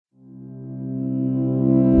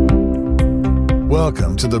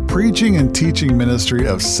Welcome to the preaching and teaching ministry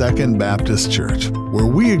of Second Baptist Church, where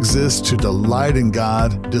we exist to delight in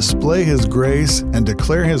God, display His grace, and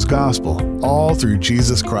declare His gospel, all through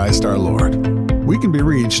Jesus Christ our Lord. We can be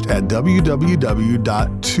reached at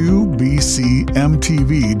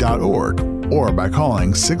www.2bcmtv.org or by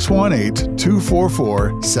calling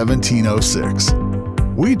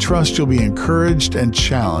 618-244-1706. We trust you'll be encouraged and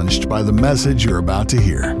challenged by the message you're about to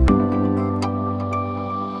hear.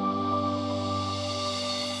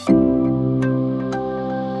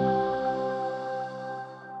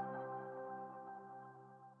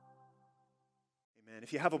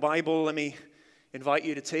 If you have a Bible, let me invite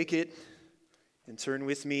you to take it and turn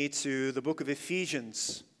with me to the book of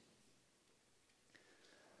Ephesians.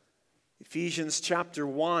 Ephesians chapter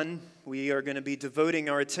 1, we are going to be devoting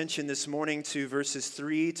our attention this morning to verses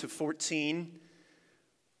 3 to 14.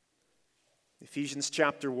 Ephesians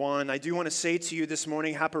chapter 1. I do want to say to you this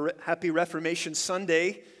morning, Happy Reformation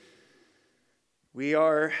Sunday. We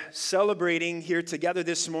are celebrating here together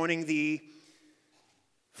this morning the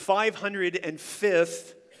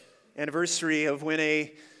 505th anniversary of when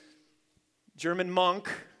a German monk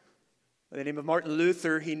by the name of Martin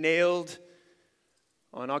Luther, he nailed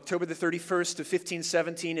on October the 31st of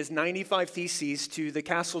 1517 his 95 Theses to the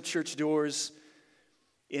castle church doors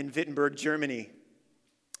in Wittenberg, Germany,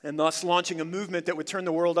 and thus launching a movement that would turn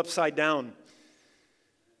the world upside down.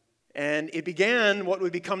 And it began what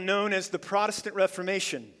would become known as the Protestant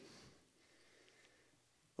Reformation.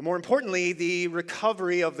 But more importantly, the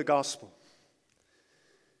recovery of the gospel.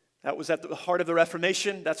 That was at the heart of the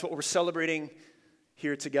Reformation. That's what we're celebrating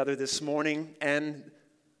here together this morning. And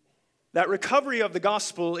that recovery of the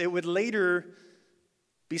gospel, it would later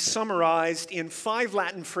be summarized in 5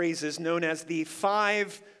 Latin phrases known as the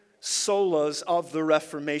 5 solas of the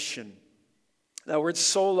Reformation. That word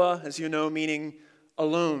sola, as you know, meaning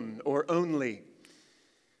alone or only.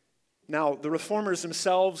 Now, the reformers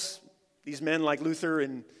themselves, these men like Luther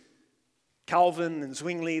and Calvin and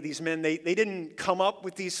Zwingli, these men, they didn't come up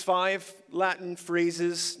with these 5 Latin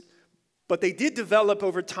phrases, but they did develop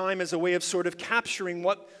over time as a way of sort of capturing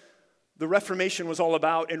what the Reformation was all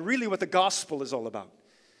about and really what the gospel is all about.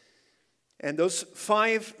 And those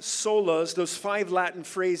 5 solas, those 5 Latin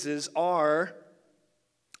phrases are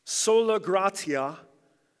sola gratia,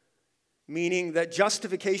 meaning that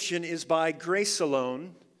justification is by grace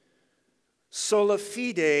alone, sola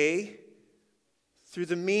fide, through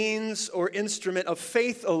the means or instrument of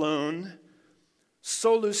faith alone,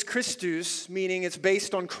 solus Christus, meaning it's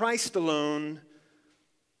based on Christ alone,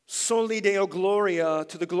 soli Deo gloria,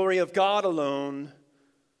 to the glory of God alone,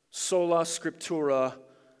 sola scriptura,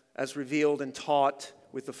 as revealed and taught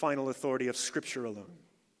with the final authority of Scripture alone.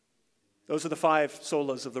 Those are the 5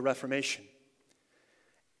 solas of the Reformation.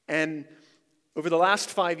 And over the last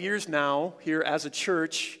 5 years now, here as a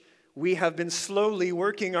church, we have been slowly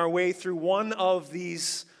working our way through one of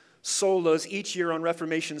these solas each year on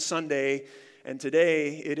Reformation Sunday. And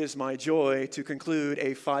today, it is my joy to conclude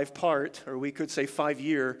a 5-part, or we could say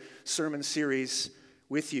 5-year sermon series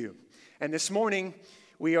with you. And this morning,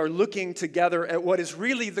 we are looking together at what is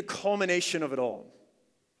really the culmination of it all.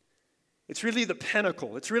 It's really the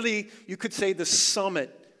pinnacle. It's really, you could say, the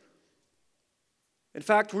summit. In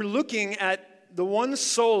fact, we're looking at the one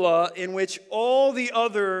sola in which all the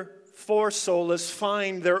other 4 solas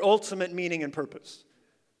find their ultimate meaning and purpose.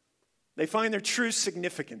 They find their true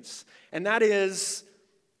significance. And that is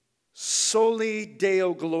soli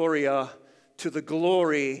Deo gloria, to the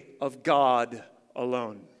glory of God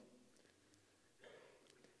alone.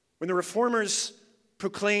 When the Reformers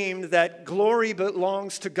proclaimed that glory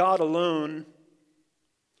belongs to God alone,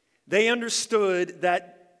 they understood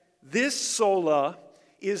that this sola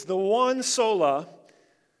is the one sola,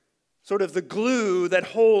 sort of the glue that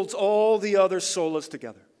holds all the other solas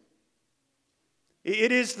together.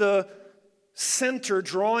 It is the center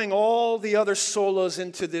drawing all the other solas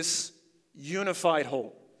into this unified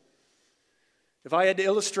whole. If I had to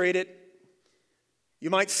illustrate it, you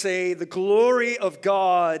might say the glory of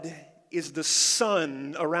God is the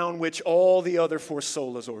sun around which all the other 4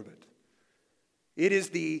 solas orbit. It is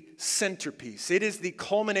the centerpiece. It is the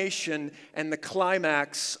culmination and the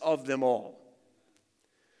climax of them all.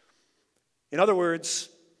 In other words,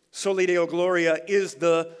 soli Deo gloria is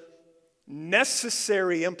the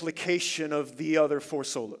necessary implication of the other 4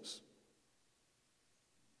 solas.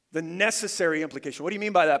 The necessary implication. What do you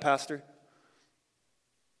mean by that, Pastor?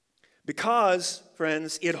 Because,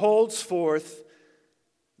 friends, it holds forth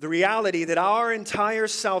the reality that our entire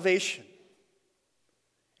salvation,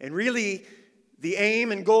 and really the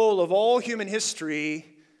aim and goal of all human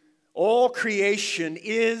history, all creation,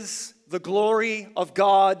 is the glory of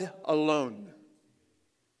God alone.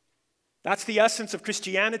 That's the essence of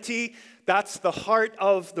Christianity. That's the heart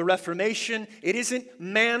of the Reformation. It isn't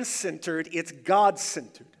man-centered, it's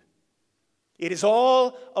God-centered. It is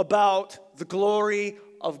all about the glory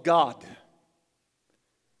of God.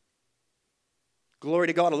 Glory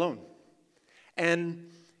to God alone.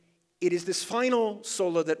 And it is this final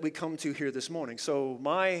sola that we come to here this morning. So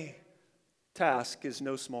my task is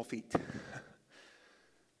no small feat.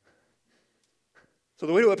 So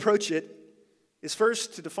the way to approach it is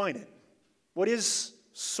first to define it. What is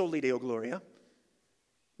Soli Deo Gloria?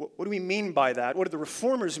 What do we mean by that? What do the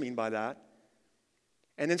Reformers mean by that?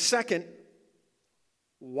 And then second,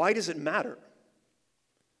 why does it matter?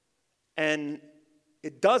 And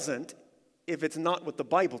it doesn't if it's not what the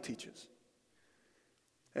Bible teaches.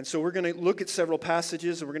 And so we're going to look at several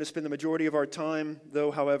passages, and we're going to spend the majority of our time,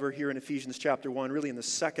 though, however, here in Ephesians chapter 1, really in the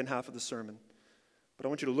second half of the sermon. But I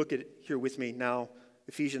want you to look at it here with me now,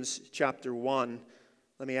 Ephesians chapter 1.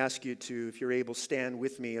 Let me ask you to, if you're able, stand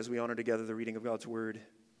with me as we honor together the reading of God's word.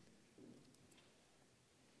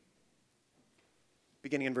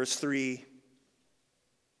 Beginning in verse 3.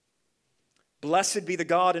 Blessed be the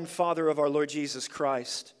God and Father of our Lord Jesus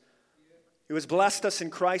Christ, who has blessed us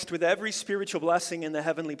in Christ with every spiritual blessing in the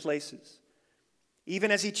heavenly places,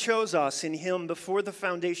 even as he chose us in him before the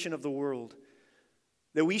foundation of the world,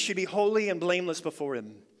 that we should be holy and blameless before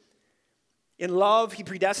him. In love, he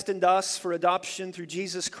predestined us for adoption through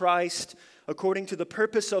Jesus Christ, according to the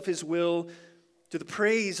purpose of his will, to the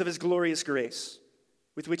praise of his glorious grace,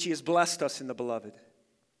 with which he has blessed us in the beloved.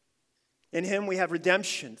 In him we have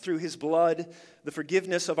redemption through his blood, the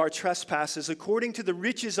forgiveness of our trespasses, according to the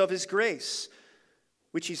riches of his grace,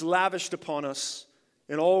 which he's lavished upon us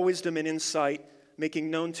in all wisdom and insight,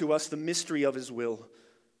 making known to us the mystery of his will,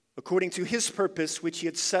 according to his purpose, which he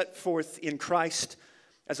had set forth in Christ,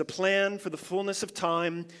 as a plan for the fullness of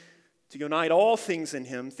time, to unite all things in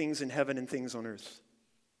him, things in heaven and things on earth.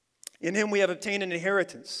 In him we have obtained an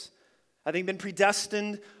inheritance, having been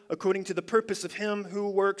predestined according to the purpose of him who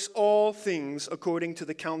works all things according to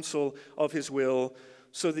the counsel of his will,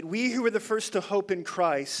 so that we who were the first to hope in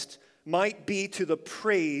Christ might be to the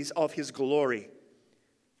praise of his glory.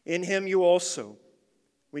 In him you also,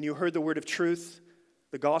 when you heard the word of truth,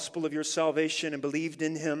 the gospel of your salvation, and believed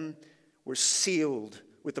in him, were sealed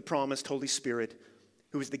with the promised Holy Spirit,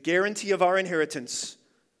 who is the guarantee of our inheritance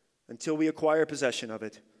until we acquire possession of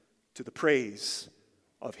it, to the praise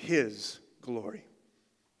of his glory.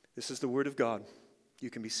 This is the word of God.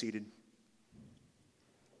 You can be seated.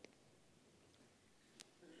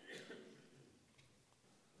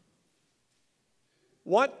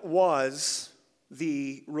 What was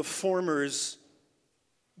the Reformers'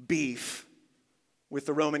 beef with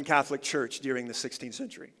the Roman Catholic Church during the 16th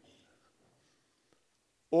century?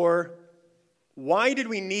 Or why did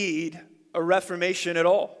we need a Reformation at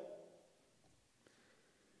all?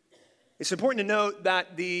 It's important to note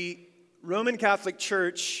that the Roman Catholic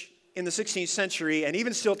Church in the 16th century, and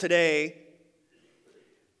even still today,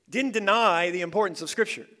 didn't deny the importance of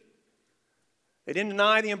Scripture. They didn't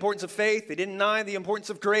deny the importance of faith. They didn't deny the importance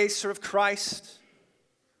of grace or of Christ.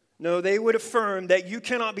 No, they would affirm that you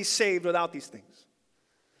cannot be saved without these things.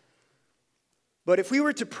 But if we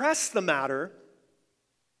were to press the matter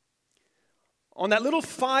on that little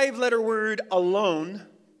 5-letter word alone,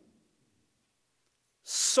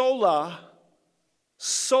 sola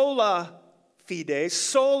fide,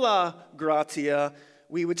 sola gratia,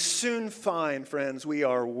 we would soon find, friends, we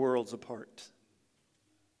are worlds apart.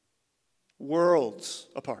 Worlds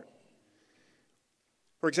apart.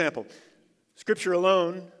 For example, Scripture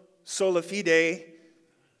alone, sola fide,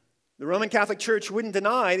 the Roman Catholic Church wouldn't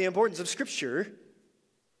deny the importance of Scripture.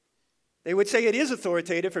 They would say it is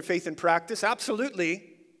authoritative for faith and practice, absolutely.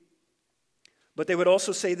 But they would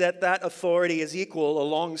also say that that authority is equal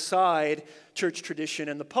alongside church tradition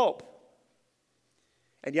and the Pope.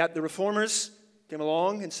 And yet the Reformers came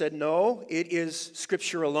along and said, no, it is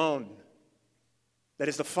Scripture alone that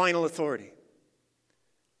is the final authority.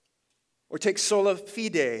 Or take sola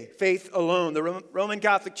fide, faith alone. The Roman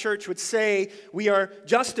Catholic Church would say we are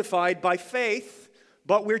justified by faith,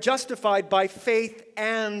 but we're justified by faith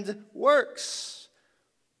and works.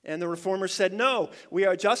 And the Reformers said, no, we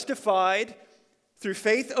are justified through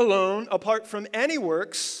faith alone, apart from any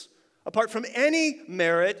works, apart from any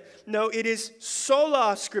merit. No, it is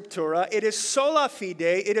sola scriptura, it is sola fide,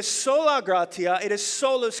 it is sola gratia, it is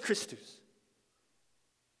solus Christus.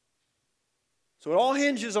 So it all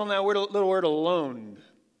hinges on that little word alone.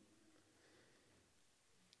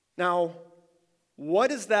 Now, what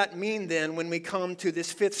does that mean then when we come to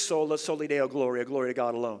this fifth sola, Soli Deo Gloria, glory to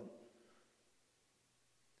God alone?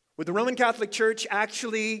 Would the Roman Catholic Church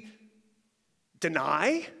actually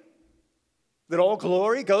deny That all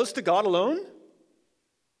glory goes to God alone?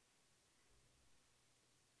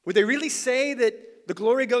 Would they really say that the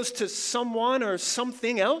glory goes to someone or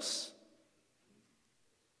something else?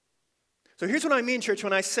 So here's what I mean, church,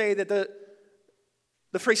 when I say that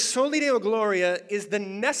the phrase soli Deo Gloria is the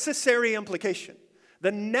necessary implication.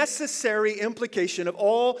 The necessary implication of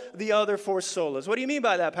all the other four solas. What do you mean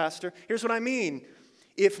by that, Pastor? Here's what I mean.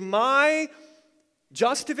 If my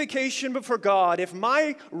justification before God, if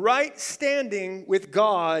my right standing with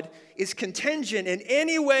God is contingent in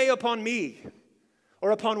any way upon me,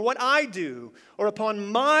 or upon what I do, or upon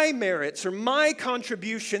my merits, or my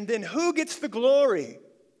contribution, then who gets the glory?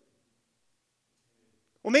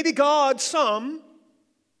 Well, maybe God, some.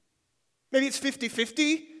 Maybe it's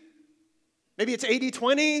 50-50. Maybe it's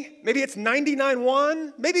 80-20. Maybe it's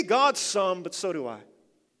 99-1. Maybe God, some, but so do I.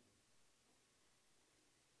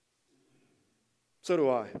 So do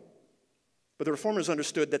I. But the Reformers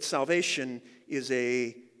understood that salvation is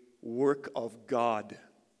a work of God.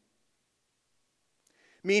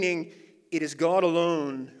 Meaning, it is God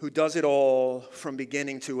alone who does it all from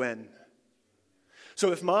beginning to end.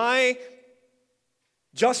 So if my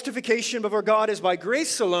justification before God is by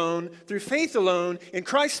grace alone, through faith alone, in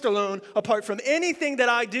Christ alone, apart from anything that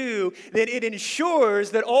I do, then it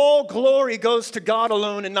ensures that all glory goes to God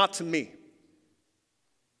alone and not to me.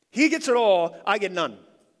 He gets it all, I get none.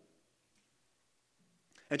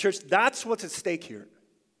 And church, that's what's at stake here.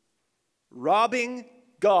 Robbing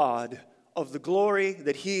God of the glory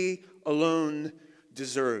that He alone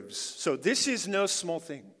deserves. So this is no small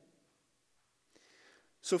thing.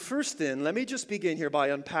 So first then, let me just begin here by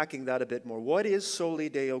unpacking that a bit more. What is soli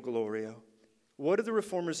Deo Gloria? What do the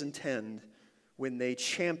Reformers intend when they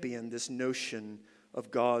champion this notion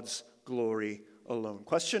of God's glory alone?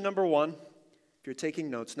 Question number one, if you're taking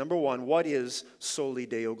notes, number one, what is soli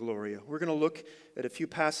Deo Gloria? We're going to look at a few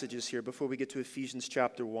passages here before we get to Ephesians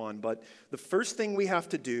chapter 1. But the first thing we have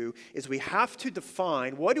to do is we have to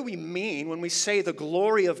define, what do we mean when we say the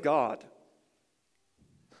glory of God?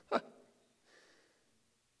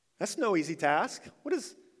 That's no easy task. How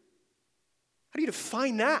do you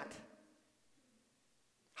define that?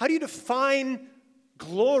 How do you define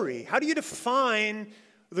glory? How do you define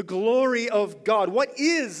the glory of God? What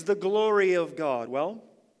is the glory of God? Well,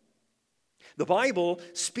 the Bible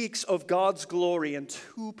speaks of God's glory in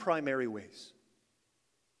two primary ways.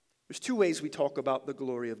 There's two ways we talk about the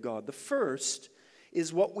glory of God. The first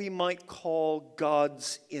is what we might call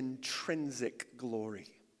God's intrinsic glory,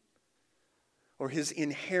 or His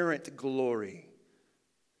inherent glory,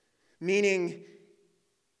 meaning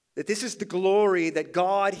that this is the glory that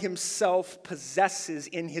God Himself possesses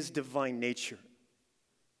in His divine nature.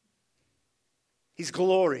 He's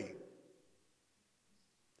glory.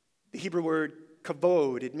 The Hebrew word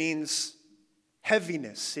kavod, it means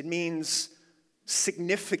heaviness. It means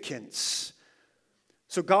significance.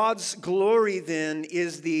 So God's glory then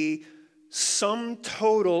is the sum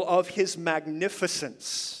total of His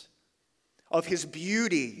magnificence, of His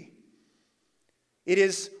beauty. It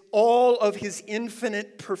is all of His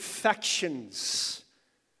infinite perfections.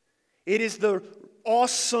 It is the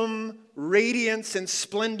awesome radiance and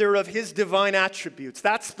splendor of His divine attributes.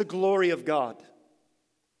 That's the glory of God.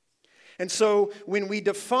 And so when we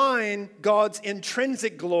define God's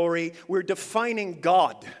intrinsic glory, we're defining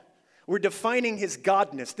God. We're defining His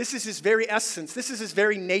godness. This is His very essence. This is His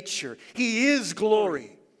very nature. He is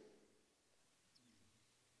glory.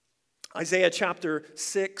 Isaiah chapter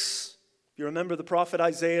 6, if you remember the prophet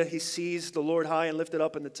Isaiah, he sees the Lord high and lifted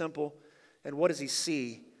up in the temple. And what does he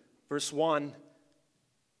see? Verse 1,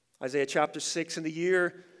 Isaiah chapter 6, in the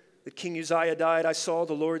year that King Uzziah died, I saw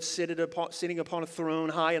the Lord sitting upon a throne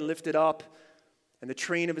high and lifted up, and the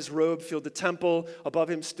train of His robe filled the temple. Above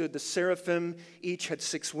Him stood the seraphim. Each had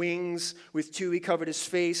 6 wings. With 2 He covered His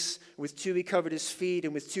face, with 2 He covered His feet,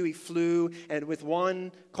 and with 2 He flew, and with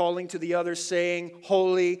one calling to the other, saying,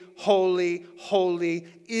 Holy, holy, holy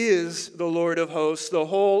is the Lord of hosts. The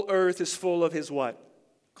whole earth is full of His what?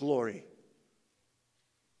 Glory.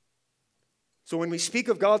 So when we speak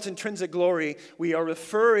of God's intrinsic glory, we are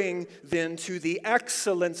referring then to the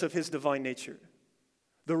excellence of His divine nature,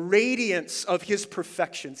 the radiance of His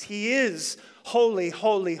perfections. He is holy,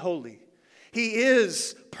 holy, holy. He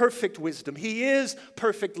is perfect wisdom. He is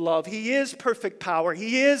perfect love. He is perfect power.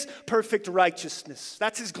 He is perfect righteousness.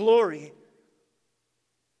 That's His glory.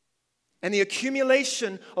 And the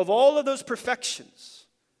accumulation of all of those perfections,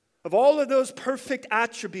 of all of those perfect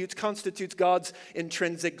attributes, constitutes God's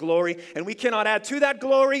intrinsic glory. And we cannot add to that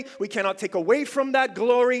glory. We cannot take away from that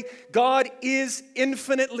glory. God is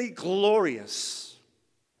infinitely glorious.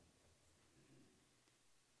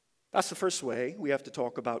 That's the first way we have to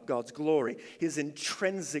talk about God's glory, his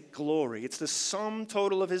intrinsic glory. It's the sum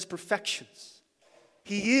total of his perfections.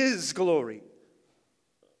 He is glory.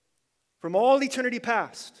 From all eternity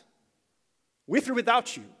past, with or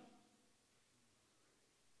without you.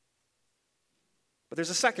 But there's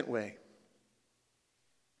a second way.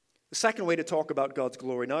 The second way to talk about God's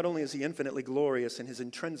glory, not only is he infinitely glorious in his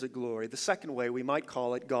intrinsic glory, the second way we might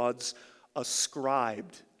call it God's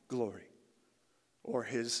ascribed glory, or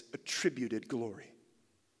his attributed glory.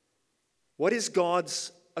 What is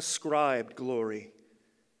God's ascribed glory?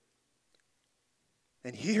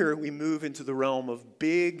 And here we move into the realm of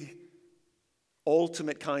big,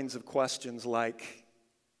 ultimate kinds of questions like,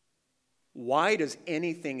 why does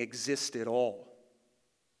anything exist at all?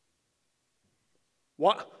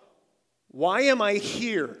 Why am I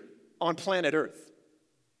here on planet Earth?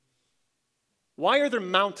 Why are there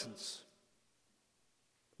mountains?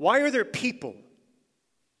 Why are there people?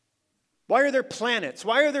 Why are there planets?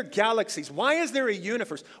 Why are there galaxies? Why is there a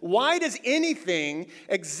universe? Why does anything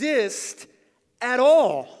exist at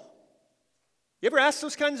all? You ever ask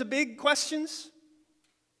those kinds of big questions?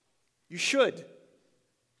 You should.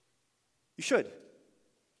 You should.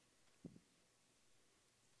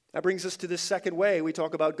 That brings us to this second way we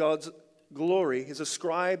talk about God's glory, his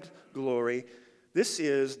ascribed glory. This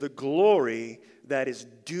is the glory that is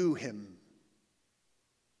due him.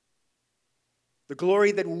 The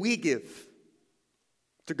glory that we give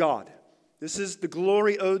to God. This is the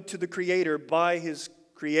glory owed to the Creator by his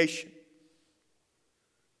creation.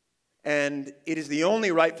 And it is the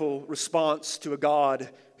only rightful response to a God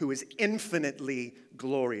who is infinitely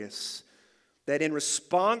glorious. That in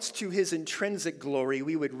response to his intrinsic glory,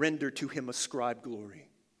 we would render to him ascribed glory.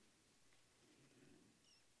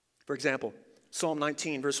 For example, Psalm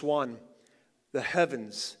 19, verse 1, the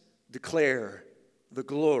heavens declare the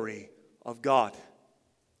glory of God.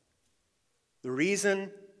 The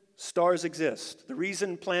reason stars exist, the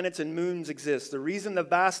reason planets and moons exist, the reason the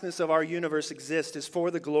vastness of our universe exists is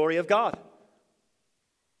for the glory of God.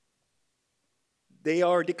 They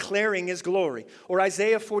are declaring his glory. Or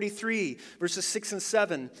Isaiah 43, verses 6 and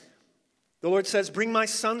 7. The Lord says, bring my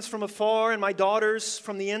sons from afar and my daughters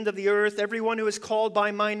from the end of the earth, everyone who is called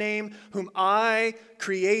by my name, whom I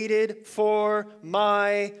created for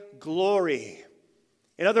my glory.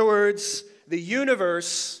 In other words, the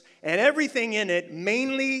universe and everything in it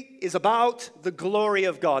mainly is about the glory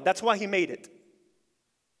of God. That's why he made it.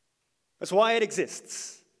 That's why it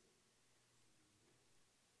exists.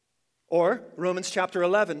 Or Romans chapter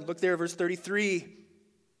 11, look there, verse 33.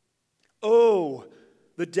 Oh,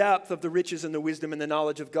 the depth of the riches and the wisdom and the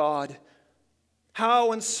knowledge of God.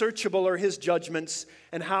 How unsearchable are his judgments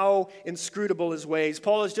and how inscrutable his ways.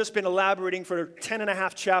 Paul has just been elaborating for 10 and a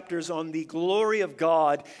half chapters on the glory of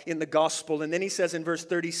God in the gospel. And then he says in verse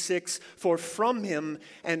 36, for from him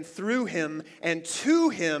and through him and to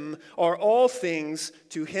him are all things.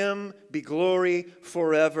 To him be glory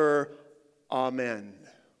forever. Amen.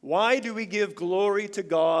 Why do we give glory to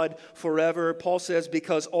God forever? Paul says,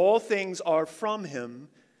 because all things are from him.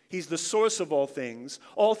 He's the source of all things.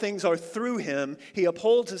 All things are through him. He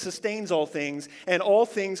upholds and sustains all things. And all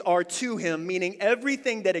things are to him, meaning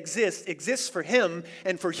everything that exists for him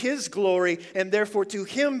and for his glory. And therefore to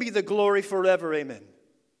him be the glory forever. Amen.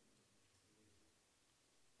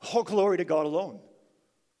 All glory to God alone.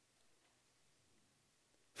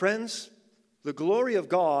 Friends, the glory of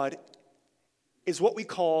God is what we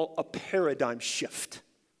call a paradigm shift.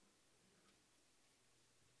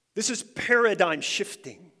 This is paradigm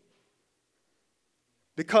shifting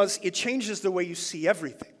because it changes the way you see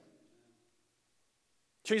everything.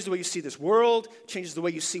 It changes the way you see this world, changes the way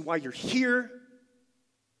you see why you're here.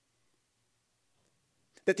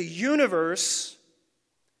 That the universe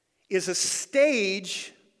is a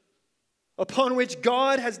stage upon which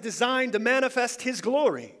God has designed to manifest his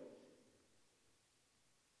glory.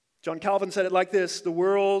 John Calvin said it like this: the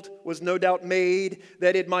world was no doubt made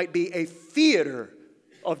that it might be a theater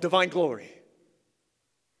of divine glory.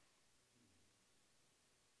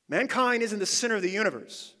 Mankind isn't the center of the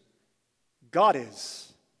universe. God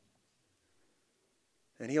is.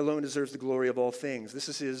 And he alone deserves the glory of all things. This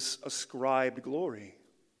is his ascribed glory.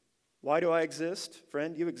 Why do I exist?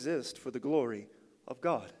 Friend, you exist for the glory of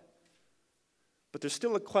God. But there's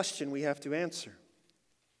still a question we have to answer.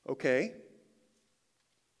 Okay.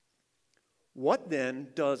 What then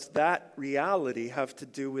does that reality have to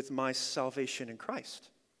do with my salvation in Christ?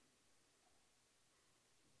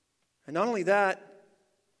 And not only that,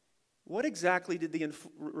 what exactly did the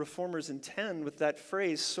Reformers intend with that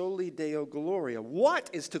phrase, soli Deo Gloria? What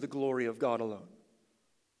is to the glory of God alone?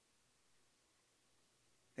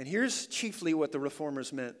 And here's chiefly what the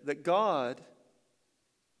Reformers meant, that God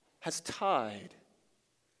has tied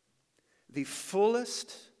the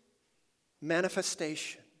fullest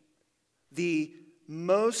manifestation, the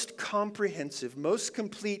most comprehensive, most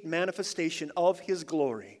complete manifestation of His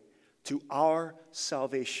glory to our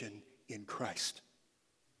salvation in Christ.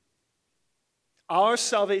 Our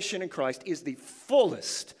salvation in Christ is the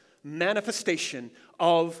fullest manifestation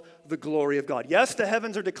of the glory of God. Yes, the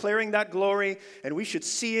heavens are declaring that glory, and we should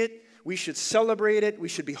see it, we should celebrate it, we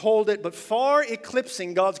should behold it, but far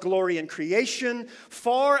eclipsing God's glory in creation,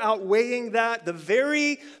 far outweighing that, the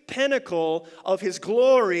very pinnacle of His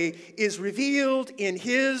glory is revealed in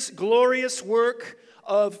His glorious work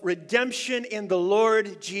of redemption in the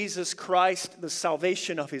Lord Jesus Christ, the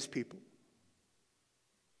salvation of His people.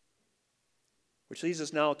 Which leads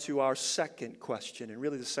us now to our second question, and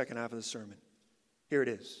really the second half of the sermon. Here it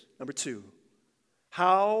is. Number 2.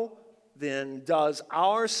 How then does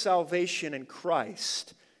our salvation in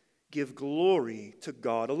Christ give glory to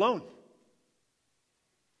God alone?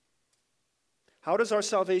 How does our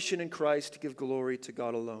salvation in Christ give glory to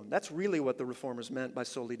God alone? That's really what the Reformers meant by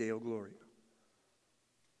Soli Deo Gloria.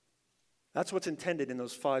 That's what's intended in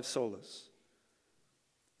those 5 solas.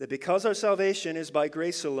 That because our salvation is by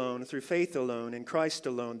grace alone, through faith alone, in Christ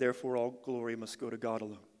alone, therefore all glory must go to God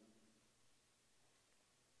alone.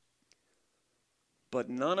 But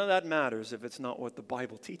none of that matters if it's not what the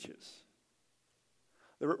Bible teaches.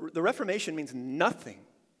 The Reformation means nothing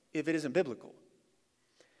if it isn't biblical.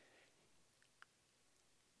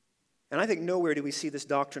 And I think nowhere do we see this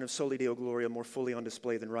doctrine of Soli Deo Gloria more fully on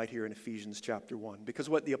display than right here in Ephesians chapter 1. Because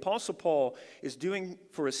what the Apostle Paul is doing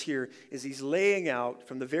for us here is he's laying out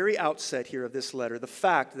from the very outset here of this letter the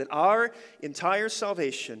fact that our entire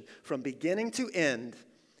salvation from beginning to end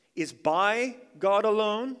is by God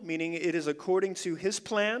alone, meaning it is according to His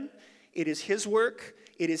plan, it is His work,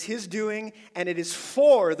 it is His doing, and it is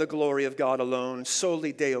for the glory of God alone,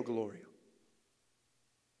 Soli Deo Gloria.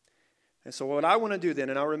 And so what I want to do then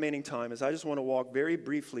in our remaining time is I just want to walk very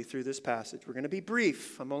briefly through this passage. We're going to be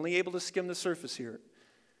brief. I'm only able to skim the surface here.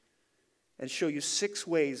 And show you 6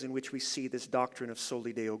 ways in which we see this doctrine of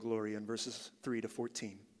Soli Deo Gloria in verses 3 to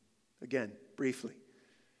 14. Again, briefly.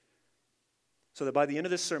 So that by the end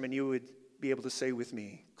of this sermon you would be able to say with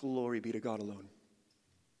me, glory be to God alone.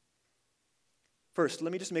 First,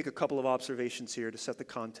 let me just make a couple of observations here to set the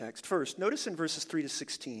context. First, notice in verses 3 to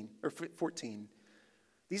 16, or 14,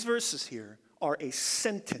 these verses here are a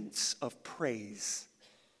sentence of praise.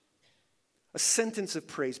 A sentence of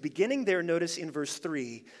praise. Beginning there, notice in verse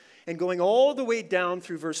 3, and going all the way down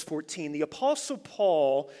through verse 14, the Apostle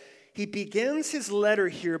Paul, he begins his letter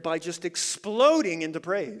here by just exploding into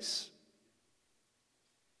praise.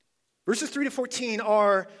 Verses 3 to 14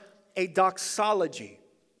 are a doxology.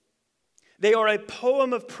 They are a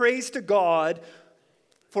poem of praise to God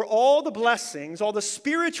for all the blessings, all the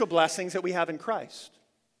spiritual blessings that we have in Christ.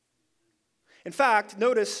 In fact,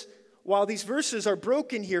 notice, while these verses are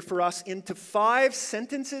broken here for us into 5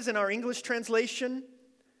 sentences in our English translation,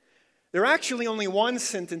 they're actually only 1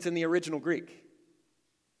 sentence in the original Greek.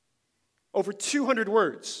 Over 200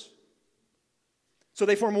 words. So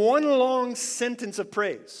they form 1 long sentence of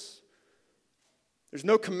praise. There's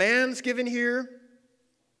no commands given here.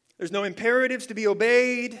 There's no imperatives to be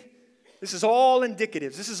obeyed. This is all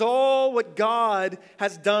indicatives. This is all what God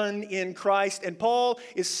has done in Christ. And Paul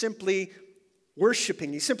is simply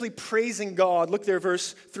worshiping. He's simply praising God. Look there,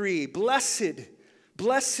 verse 3. Blessed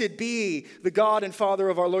be the God and Father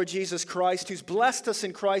of our Lord Jesus Christ, who's blessed us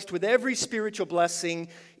in Christ with every spiritual blessing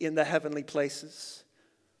in the heavenly places.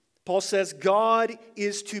 Paul says God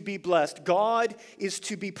is to be blessed. God is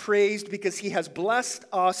to be praised because He has blessed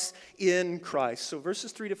us in Christ. So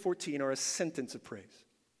verses 3 to 14 are a sentence of praise.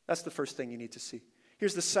 That's the first thing you need to see.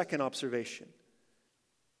 Here's the second observation.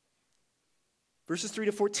 Verses 3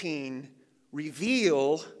 to 14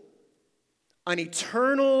 reveal an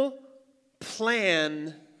eternal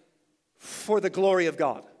plan for the glory of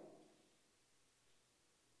God.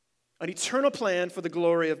 An eternal plan for the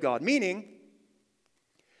glory of God. Meaning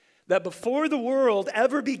that before the world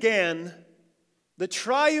ever began, the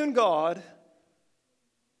triune God,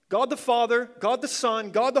 God the Father, God the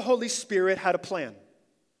Son, God the Holy Spirit had a plan.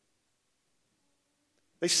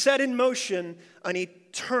 They set in motion an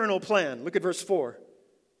eternal plan. Look at verse 4.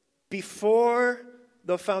 Before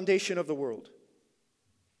the foundation of the world.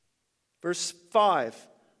 Verse 5.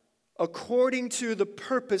 According to the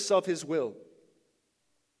purpose of His will.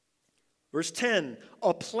 Verse 10.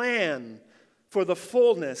 A plan for the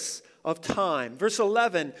fullness of time. Verse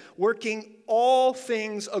 11. Working all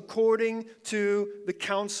things according to the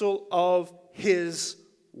counsel of His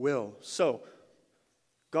will. So,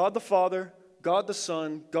 God the Father, God the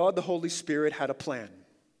Son, God the Holy Spirit had a plan.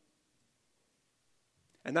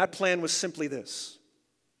 And that plan was simply this: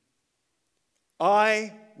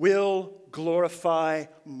 I will glorify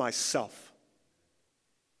myself.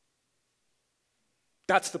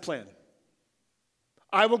 That's the plan.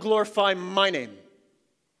 I will glorify my name.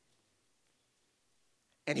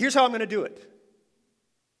 And here's how I'm going to do it.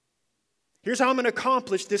 Here's how I'm going to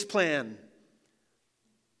accomplish this plan: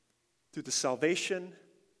 through the salvation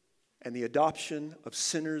and the adoption of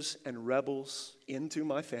sinners and rebels into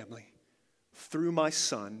my family, through my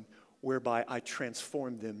Son, whereby I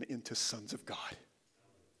transform them into sons of God.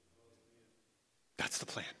 That's the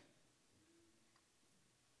plan.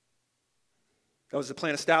 That was the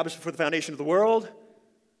plan established before the foundation of the world.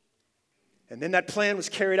 And then that plan was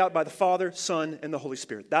carried out by the Father, Son, and the Holy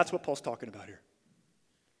Spirit. That's what Paul's talking about here.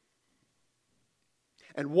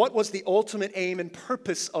 And what was the ultimate aim and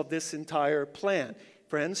purpose of this entire plan?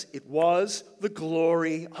 Friends, it was the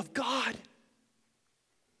glory of God.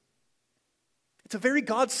 It's a very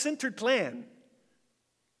God-centered plan.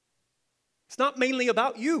 It's not mainly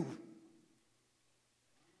about you.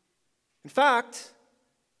 In fact,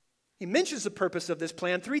 he mentions the purpose of this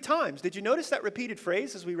plan 3 times. Did you notice that repeated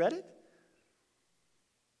phrase as we read it?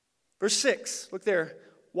 Verse 6, look there.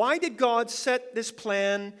 Why did God set this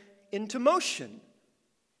plan into motion?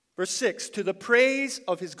 Verse 6, to the praise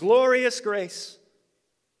of his glorious grace.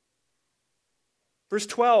 Verse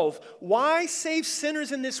 12, why save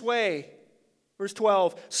sinners in this way? Verse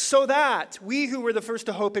 12, so that we who were the first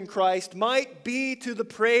to hope in Christ might be to the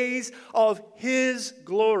praise of his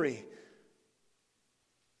glory.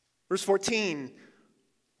 Verse 14,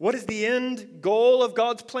 what is the end goal of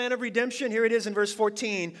God's plan of redemption? Here it is in verse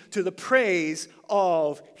 14, to the praise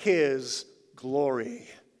of his glory.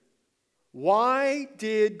 Why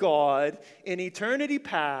did God, in eternity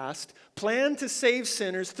past, plan to save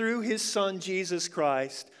sinners through his Son, Jesus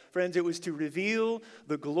Christ? Friends, it was to reveal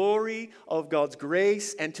the glory of God's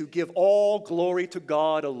grace and to give all glory to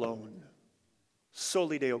God alone.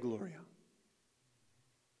 Soli Deo Gloria.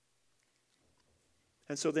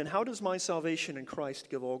 And so then, how does my salvation in Christ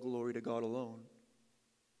give all glory to God alone?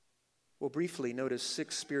 Well, briefly, notice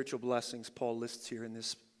 6 spiritual blessings Paul lists here in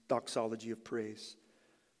this doxology of praise.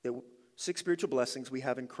 6 spiritual blessings we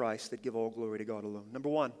have in Christ that give all glory to God alone. Number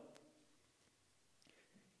 1,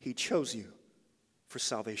 he chose you for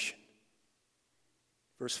salvation.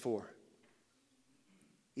 Verse 4,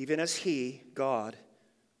 even as he, God,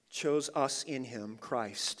 chose us in him,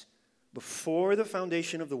 Christ, before the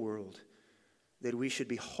foundation of the world, that we should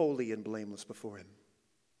be holy and blameless before him.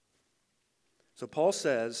 So Paul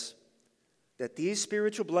says that these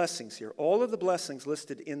spiritual blessings here, all of the blessings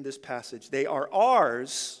listed in this passage, they are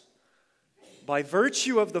ours by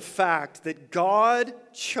virtue of the fact that God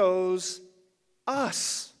chose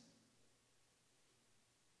us.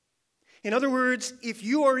 In other words, if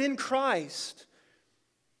you are in Christ,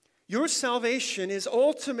 your salvation is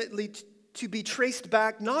ultimately to be traced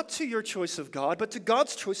back not to your choice of God, but to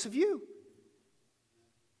God's choice of you.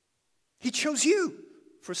 He chose you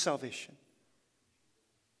for salvation.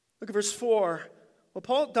 Look at verse 4. What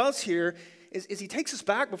Paul does here is he takes us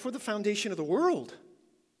back before the foundation of the world.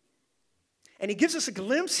 And he gives us a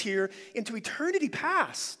glimpse here into eternity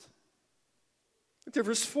past. Look at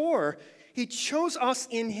verse 4. He chose us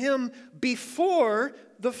in him before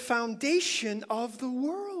the foundation of the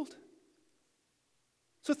world.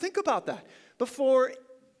 So think about that. Before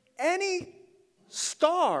any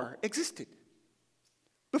star existed,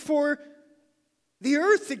 before the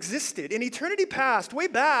earth existed, in eternity past, way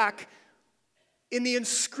back, in the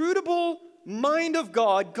inscrutable mind of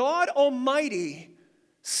God, God Almighty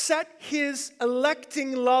set his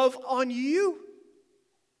electing love on you.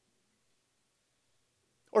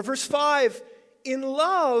 Or verse 5, in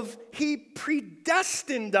love, he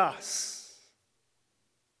predestined us.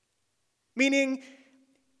 Meaning,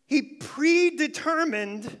 he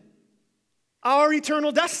predetermined our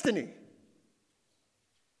eternal destiny.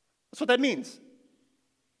 That's what that means.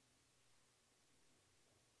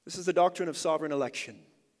 This is the doctrine of sovereign election.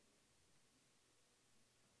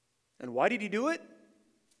 And why did he do it?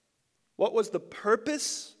 What was the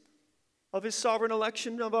purpose of his sovereign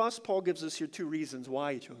election of us? Paul gives us here 2 reasons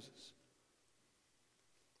why he chose us.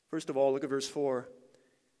 First of all, look at verse 4.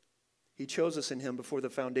 He chose us in him before the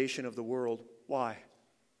foundation of the world. Why?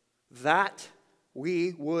 That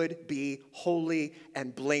we would be holy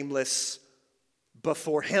and blameless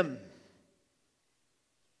before him.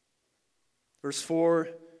 Verse 4,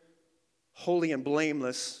 holy and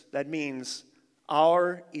blameless, that means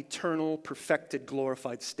our eternal, perfected,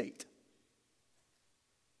 glorified state.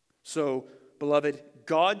 So, beloved,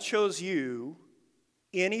 God chose you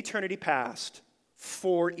in eternity past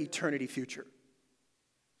for eternity future.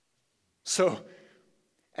 So,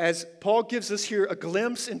 as Paul gives us here a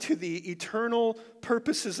glimpse into the eternal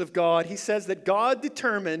purposes of God, he says that God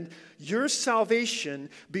determined your salvation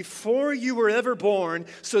before you were ever born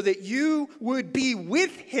so that you would be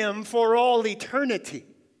with him for all eternity.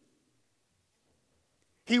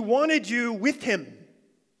 He wanted you with him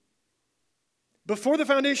before the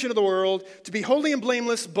foundation of the world, to be holy and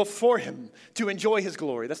blameless before him, to enjoy his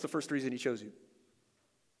glory. That's the first reason he chose you.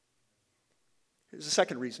 Here's the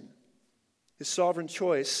second reason. His sovereign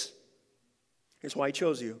choice, here's why he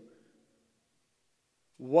chose you,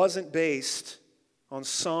 wasn't based on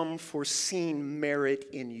some foreseen merit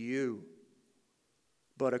in you,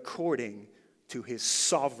 but according to his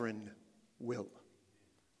sovereign will.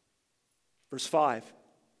 Verse 5,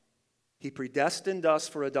 he predestined us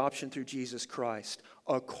for adoption through Jesus Christ,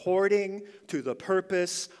 according to the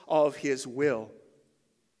purpose of his will.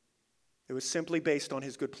 It was simply based on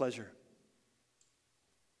his good pleasure.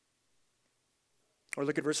 Or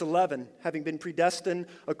look at verse 11. Having been predestined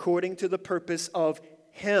according to the purpose of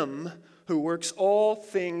him who works all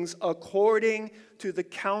things according to the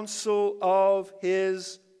counsel of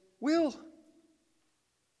his will.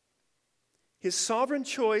 His sovereign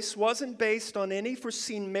choice wasn't based on any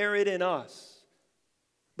foreseen merit in us,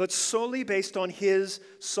 but solely based on his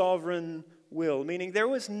sovereign will. Meaning there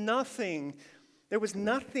was nothing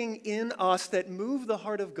in us that moved the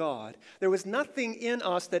heart of God. There was nothing in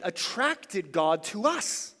us that attracted God to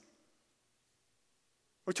us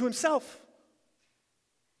or to himself.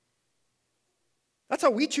 That's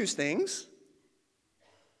how we choose things.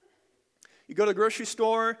 You go to the grocery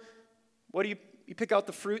store, what do you pick out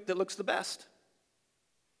the fruit that looks the best.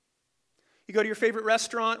 You go to your favorite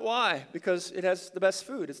restaurant, why? Because it has the best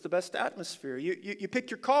food, it's the best atmosphere. You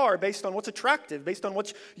pick your car based on what's attractive, based on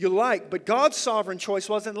what you like, but God's sovereign choice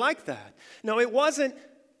wasn't like that. No, it wasn't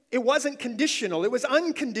conditional, it was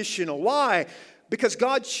unconditional. Why? Because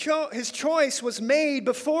his choice was made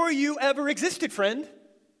before you ever existed, friend.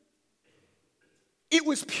 It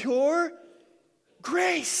was pure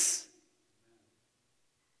grace.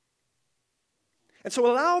 And so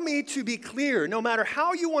allow me to be clear, no matter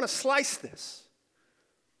how you want to slice this,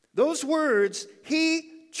 those words, he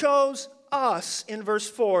chose us in verse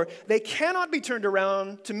 4, they cannot be turned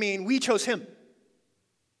around to mean we chose him.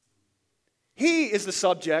 He is the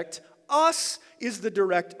subject, us is the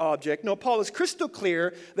direct object. No, Paul is crystal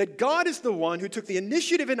clear that God is the one who took the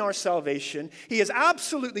initiative in our salvation. He is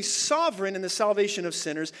absolutely sovereign in the salvation of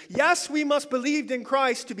sinners. Yes, we must believe in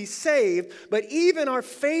Christ to be saved, but even our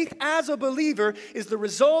faith as a believer is the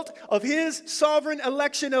result of his sovereign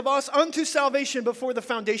election of us unto salvation before the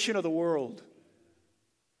foundation of the world.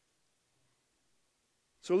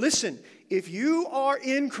 So listen, if you are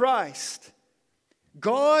in Christ,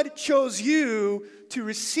 God chose you to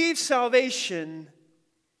receive salvation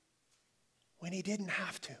when he didn't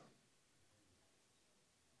have to.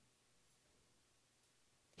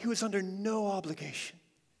 He was under no obligation.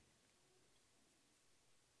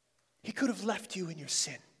 He could have left you in your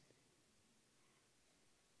sin.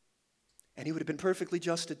 And he would have been perfectly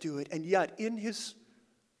just to do it. And yet, in his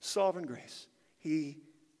sovereign grace, he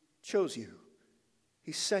chose you.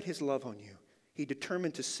 He set his love on you. He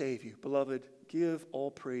determined to save you. Beloved, give all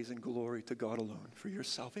praise and glory to God alone for your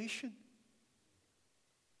salvation.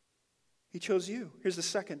 He chose you. Here's the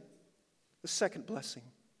second blessing.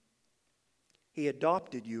 He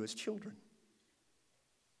adopted you as children.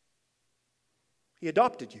 He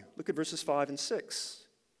adopted you. Look at verses 5 and 6.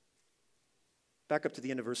 Back up to the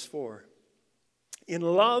end of verse 4. In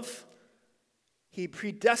love, he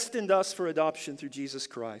predestined us for adoption through Jesus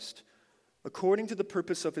Christ, according to the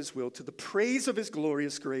purpose of his will, to the praise of his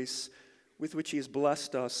glorious grace, with which he has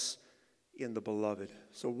blessed us in the beloved.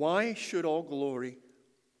 So why should all glory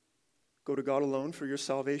go to God alone for your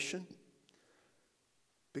salvation?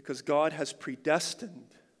 Because God has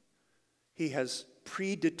predestined, he has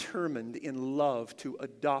predetermined in love to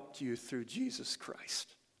adopt you through Jesus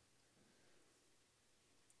Christ.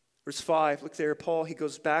 Verse 5, look there, Paul, he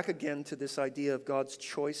goes back again to this idea of God's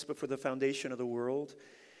choice before the foundation of the world.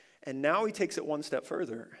 And now he takes it one step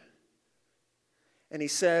further. And he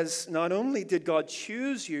says, not only did God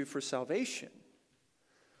choose you for salvation,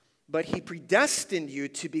 but he predestined you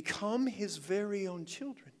to become his very own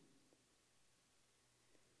children.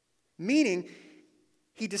 Meaning,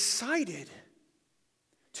 he decided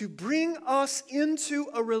to bring us into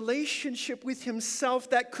a relationship with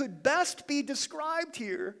himself that could best be described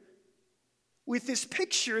here with this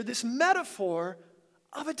picture, this metaphor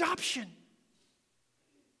of adoption.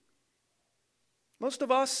 Most of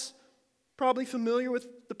us probably familiar with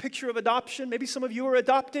the picture of adoption. Maybe some of you are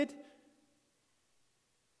adopted.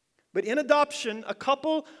 But in adoption, a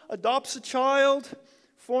couple adopts a child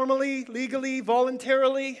formally, legally,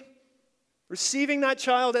 voluntarily, receiving that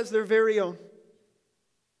child as their very own.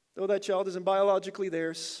 Though that child isn't biologically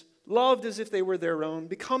theirs, loved as if they were their own,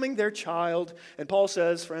 becoming their child. And Paul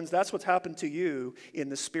says, friends, that's what's happened to you in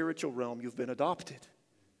the spiritual realm. You've been adopted.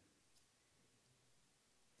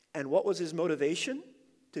 And what was his motivation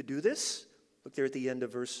to do this? Look there at the end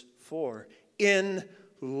of verse 4. In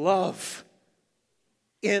love.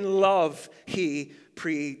 In love, he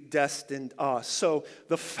predestined us. So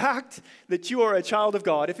the fact that you are a child of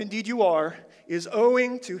God, if indeed you are, is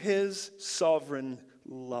owing to his sovereign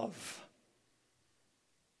love.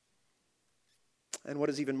 And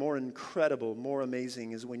what is even more incredible, more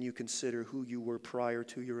amazing, is when you consider who you were prior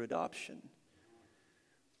to your adoption.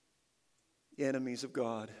 Enemies of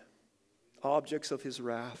God, objects of his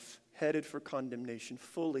wrath, headed for condemnation,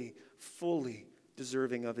 fully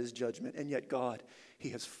deserving of his judgment. And yet God, he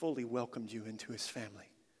has fully welcomed you into his family.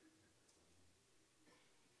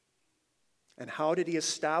 And how did he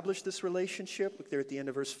establish this relationship? Look there at the end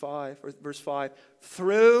of verse 5.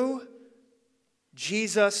 Through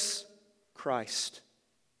Jesus Christ.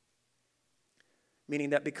 Meaning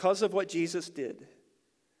that because of what Jesus did,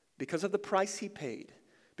 because of the price he paid,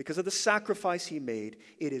 because of the sacrifice he made,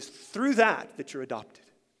 it is through that you're adopted.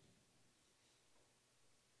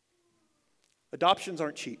 Adoptions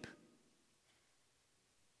aren't cheap.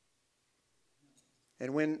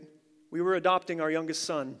 And when we were adopting our youngest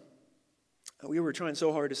son, we were trying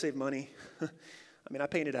so hard to save money. I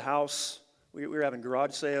painted a house. We were having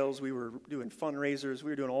garage sales. We were doing fundraisers. We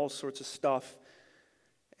were doing all sorts of stuff.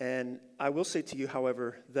 And I will say to you,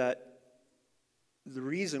 however, that the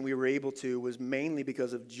reason we were able to was mainly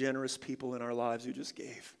because of generous people in our lives who just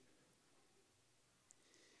gave.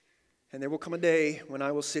 And there will come a day when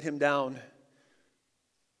I will sit him down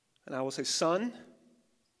and I will say, son,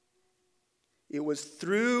 it was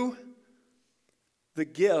through the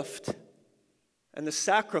gift and the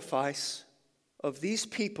sacrifice of these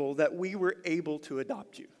people that we were able to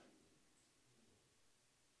adopt you.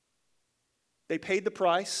 They paid the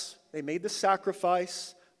price. They made the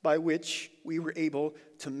sacrifice by which we were able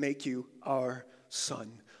to make you our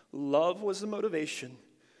son. Love was the motivation,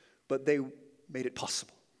 but they made it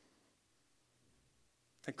possible.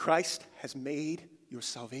 And Christ has made your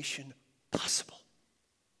salvation possible.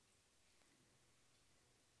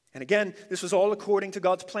 And again, this was all according to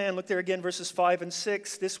God's plan. Look there again, verses 5 and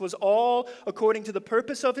 6. This was all according to the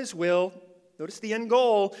purpose of his will. Notice the end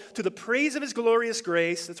goal, to the praise of his glorious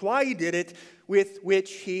grace. That's why he did it, with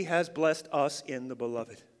which he has blessed us in the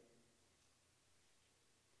beloved.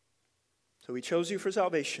 So he chose you for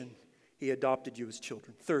salvation. He adopted you as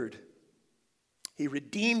children. Third, he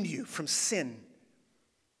redeemed you from sin.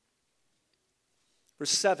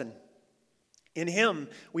 Verse 7. In him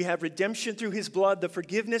we have redemption through his blood, the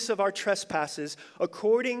forgiveness of our trespasses,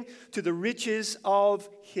 according to the riches of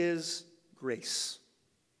his grace.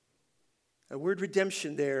 The word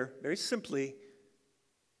redemption there, very simply,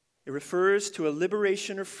 it refers to a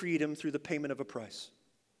liberation or freedom through the payment of a price.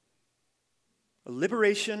 A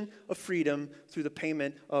liberation of freedom through the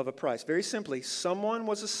payment of a price. Very simply, someone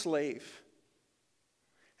was a slave,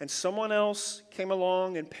 and someone else came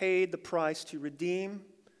along and paid the price to redeem,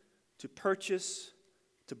 to purchase,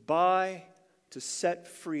 to buy, to set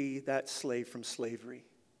free that slave from slavery.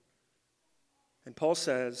 And Paul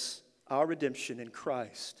says, our redemption in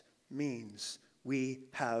Christ means we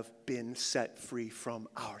have been set free from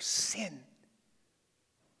our sin.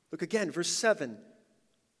 Look again, verse 7.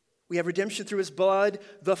 We have redemption through his blood,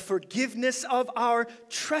 the forgiveness of our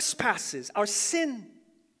trespasses, our sin.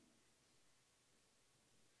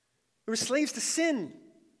 We were slaves to sin.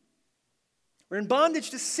 We're in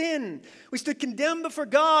bondage to sin. We stood condemned before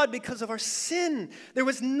God because of our sin. There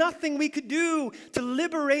was nothing we could do to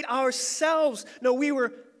liberate ourselves. No, we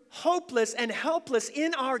were hopeless and helpless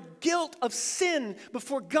in our guilt of sin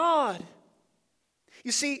before God.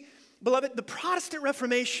 You see, beloved, the Protestant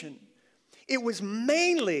Reformation, it was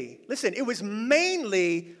mainly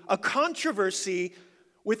a controversy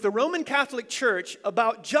with the Roman Catholic Church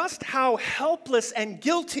about just how helpless and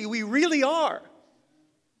guilty we really are.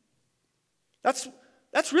 That's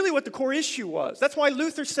really what the core issue was. That's why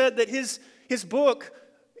Luther said that his book,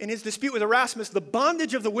 in his dispute with Erasmus, The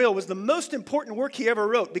Bondage of the Will, was the most important work he ever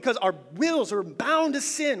wrote, because our wills are bound to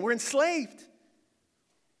sin. We're enslaved.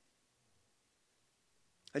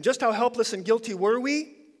 And just how helpless and guilty were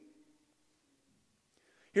we?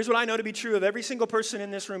 Here's what I know to be true of every single person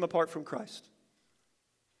in this room apart from Christ.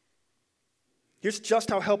 Here's just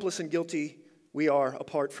how helpless and guilty we are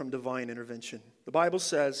apart from divine intervention. The Bible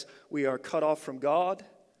says we are cut off from God.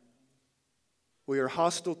 We are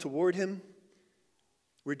hostile toward him.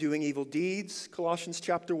 We're doing evil deeds, Colossians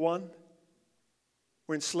chapter 1.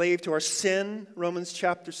 We're enslaved to our sin, Romans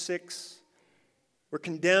chapter 6. We're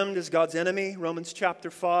condemned as God's enemy, Romans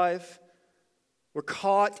chapter 5. We're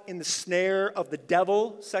caught in the snare of the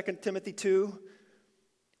devil, 2 Timothy 2.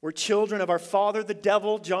 We're children of our father, the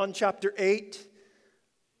devil, John chapter 8.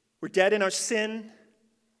 We're dead in our sin,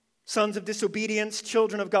 sons of disobedience,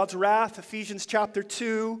 children of God's wrath, Ephesians chapter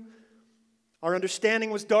 2. Our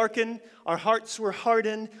understanding was darkened, our hearts were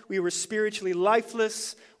hardened, we were spiritually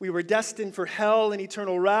lifeless, we were destined for hell and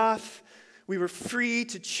eternal wrath. We were free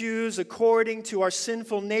to choose according to our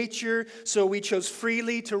sinful nature, so we chose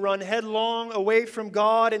freely to run headlong away from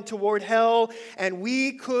God and toward hell, and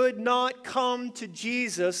we could not come to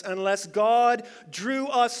Jesus unless God drew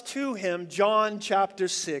us to him, John chapter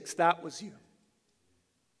 6. That was you,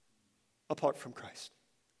 apart from Christ.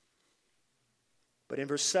 But in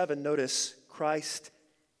verse 7, notice, Christ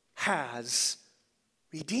has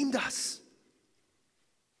redeemed us.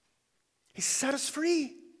 He set us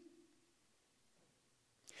free.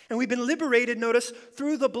 And we've been liberated, notice,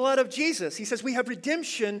 through the blood of Jesus. He says we have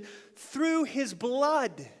redemption through his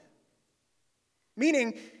blood.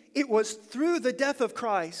 Meaning, it was through the death of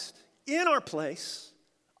Christ in our place,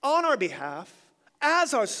 on our behalf,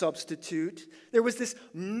 as our substitute. There was this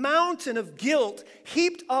mountain of guilt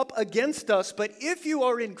heaped up against us. But if you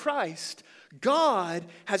are in Christ, God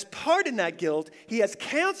has pardoned that guilt. He has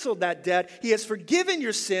canceled that debt. He has forgiven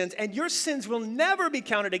your sins. And your sins will never be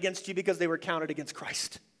counted against you because they were counted against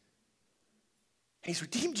Christ. And he's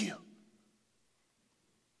redeemed you.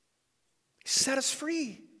 He set us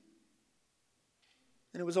free.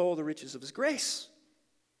 And it was all the riches of his grace.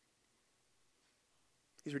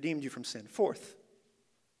 He's redeemed you from sin. Fourth,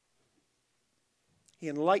 he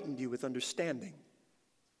enlightened you with understanding.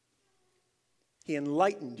 He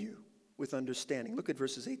enlightened you with understanding. Look at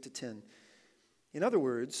verses 8 to 10. In other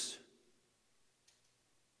words,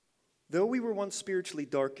 though we were once spiritually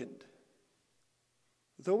darkened,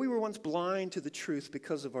 though we were once blind to the truth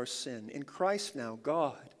because of our sin, in Christ now,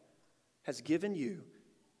 God has given you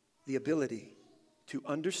the ability to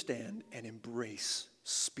understand and embrace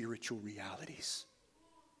spiritual realities.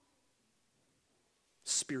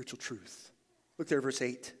 Spiritual truth. Look there, verse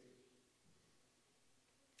 8.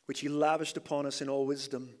 Which he lavished upon us in all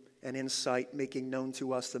wisdom and insight, making known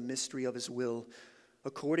to us the mystery of his will,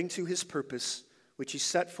 according to his purpose, which he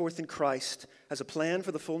set forth in Christ as a plan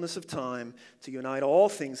for the fullness of time, to unite all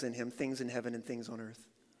things in him, things in heaven and things on earth.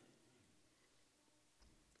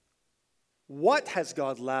 What has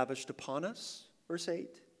God lavished upon us? Verse 8.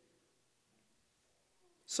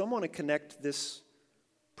 Some want to connect this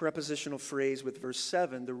prepositional phrase with verse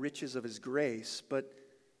 7, the riches of his grace, but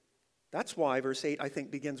that's why verse 8, I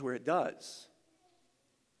think, begins where it does.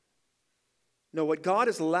 No, what God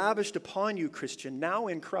has lavished upon you, Christian, now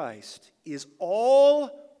in Christ, is all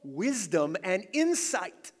wisdom and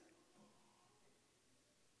insight.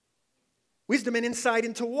 Wisdom and insight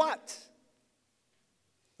into what?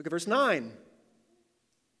 Look at verse 9.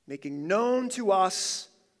 Making known to us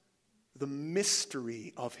the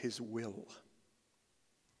mystery of his will.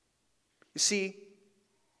 You see,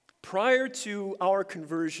 prior to our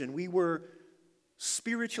conversion, we were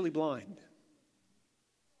spiritually blind.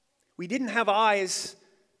 We didn't have eyes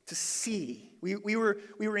to see. We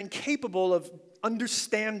were incapable of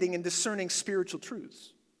understanding and discerning spiritual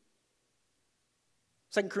truths.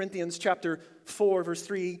 2 Corinthians chapter 4, verse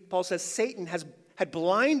 3, Paul says, Satan had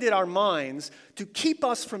blinded our minds to keep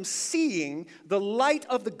us from seeing the light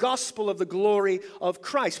of the gospel of the glory of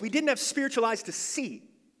Christ. We didn't have spiritual eyes to see.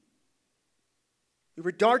 We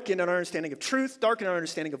were darkened in our understanding of truth, darkened in our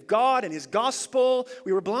understanding of God and his gospel.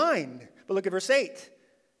 We were blind. But look at verse 8.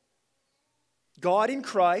 God in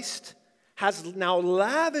Christ has now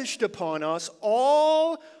lavished upon us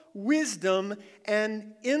all wisdom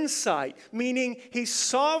and insight, meaning he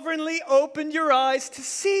sovereignly opened your eyes to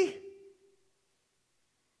see.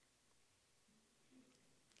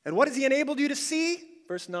 And what has he enabled you to see?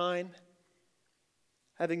 Verse 9.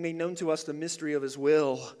 Having made known to us the mystery of his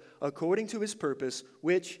will, according to his purpose,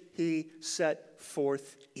 which he set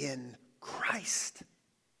forth in Christ.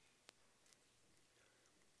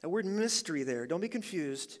 That word mystery there, don't be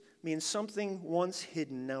confused, means something once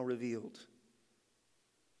hidden, now revealed.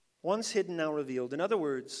 Once hidden, now revealed. In other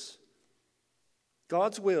words,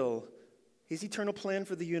 God's will, his eternal plan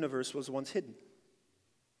for the universe, was once hidden.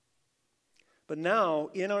 But now,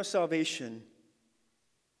 in our salvation,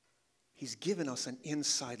 he's given us an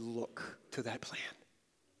inside look to that plan.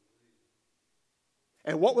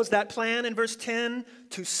 And what was that plan in verse 10?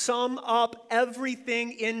 To sum up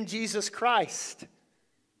everything in Jesus Christ.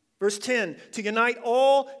 Verse 10, to unite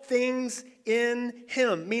all things in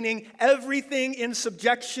Him, meaning everything in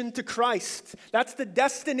subjection to Christ. That's the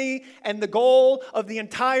destiny and the goal of the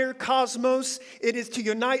entire cosmos. It is to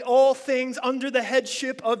unite all things under the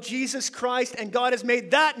headship of Jesus Christ, and God has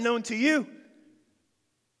made that known to you.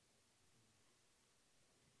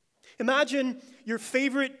 Imagine your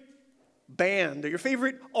favorite band or your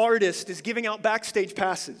favorite artist is giving out backstage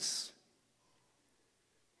passes.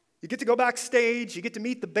 You get to go backstage, you get to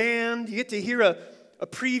meet the band, you get to hear a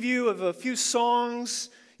preview of a few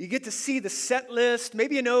songs, you get to see the set list,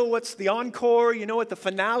 maybe you know what's the encore, you know what the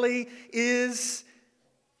finale is,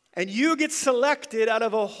 and you get selected out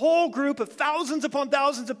of a whole group of thousands upon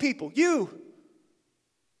thousands of people. You.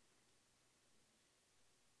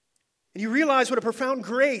 And you realize what a profound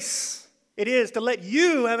grace it is to let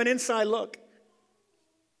you have an inside look.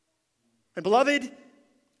 And beloved,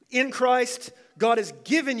 in Christ, God has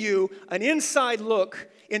given you an inside look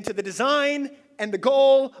into the design and the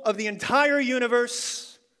goal of the entire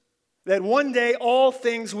universe, that one day all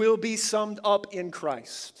things will be summed up in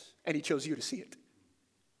Christ. And He chose you to see it.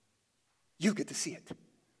 You get to see it.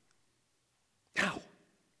 Now.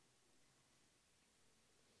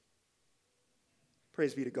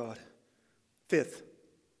 Praise be to God. Fifth,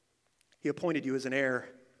 He appointed you as an heir.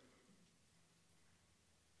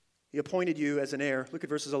 He appointed you as an heir. Look at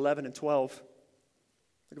verses 11 and 12.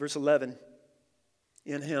 Look at verse 11.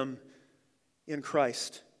 In Him, in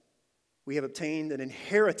Christ, we have obtained an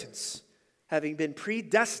inheritance, having been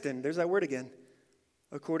predestined, there's that word again,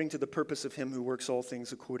 according to the purpose of Him who works all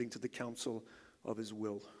things according to the counsel of His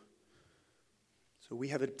will. So we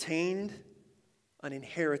have obtained an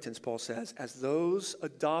inheritance, Paul says, as those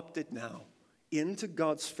adopted now into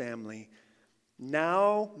God's family,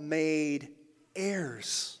 now made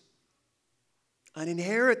heirs. An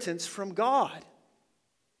inheritance from God.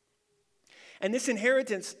 And this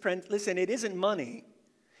inheritance, friend, listen, it isn't money.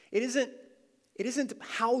 It isn't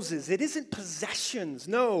houses. It isn't possessions.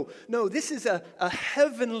 No, this is a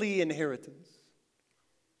heavenly inheritance.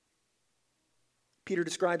 Peter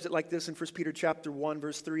describes it like this in 1 Peter chapter 1,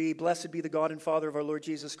 verse 3. Blessed be the God and Father of our Lord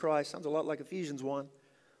Jesus Christ. Sounds a lot like Ephesians 1.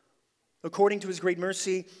 According to His great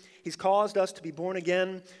mercy, He's caused us to be born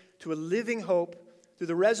again to a living hope through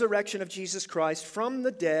the resurrection of Jesus Christ from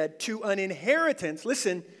the dead, to an inheritance,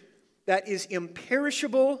 listen, that is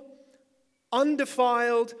imperishable,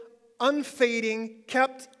 undefiled, unfading,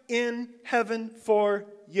 kept in heaven for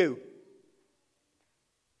you.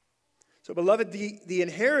 So, beloved, the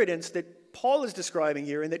inheritance that Paul is describing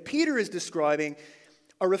here and that Peter is describing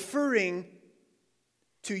are referring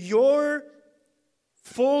to your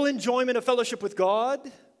full enjoyment of fellowship with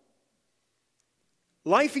God,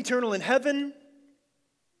 life eternal in heaven,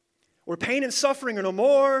 where pain and suffering are no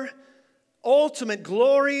more, ultimate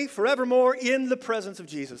glory forevermore in the presence of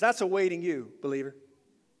Jesus. That's awaiting you, believer.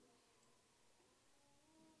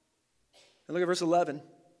 And look at verse 11.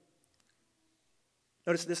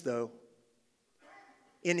 Notice this, though.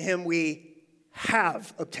 In Him we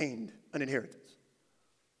have obtained an inheritance.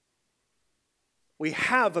 We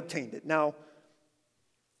have obtained it. Now,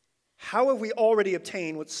 how have we already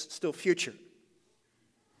obtained what's still future?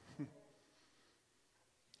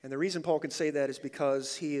 And the reason Paul can say that is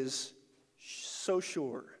because he is so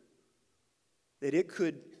sure that it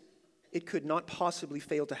could not possibly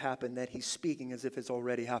fail to happen that he's speaking as if it's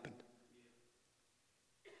already happened.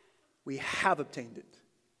 We have obtained it.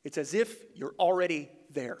 It's as if you're already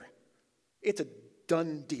there. It's a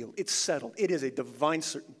done deal. It's settled. It is a divine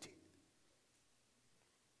certainty.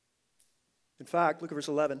 In fact, look at verse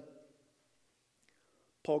 11.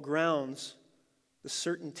 Paul grounds the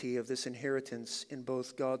certainty of this inheritance in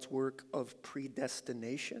both God's work of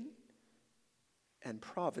predestination and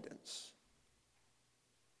providence.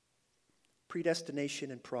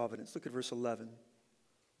 Predestination and providence. Look at verse 11.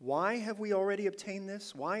 Why have we already obtained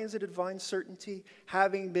this? Why is it a divine certainty?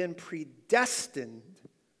 Having been predestined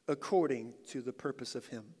according to the purpose of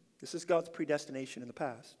Him. This is God's predestination in the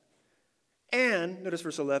past. And, notice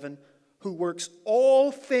verse 11, who works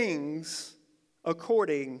all things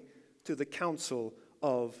according to the counsel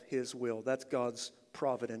of His will. That's God's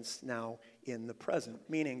providence now in the present.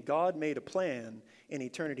 Meaning God made a plan in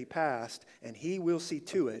eternity past, and He will see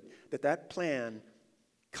to it that that plan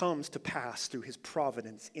comes to pass through His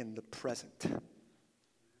providence in the present.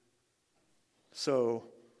 So,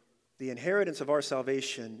 the inheritance of our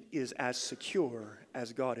salvation is as secure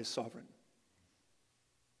as God is sovereign.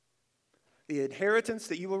 The inheritance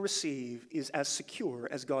that you will receive is as secure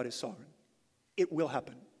as God is sovereign. It will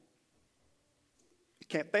happen. It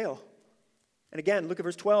can't fail. And again, look at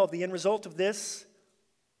verse 12. The end result of this,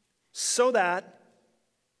 so that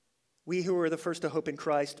we who are the first to hope in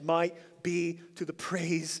Christ might be to the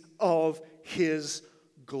praise of his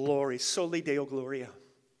glory. Soli Deo Gloria.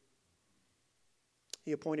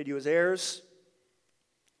 He appointed you as heirs,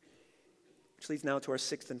 which leads now to our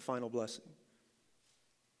sixth and final blessing.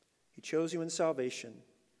 He chose you in salvation.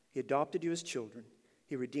 He adopted you as children.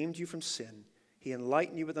 He redeemed you from sin. He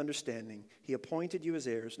enlightened you with understanding. He appointed you as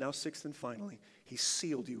heirs. Now, sixth and finally, he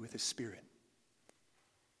sealed you with his Spirit.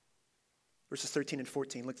 Verses 13 and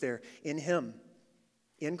 14, look there. In him,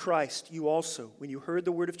 in Christ, you also, when you heard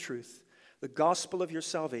the word of truth, the gospel of your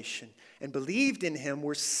salvation, and believed in him,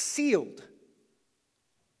 were sealed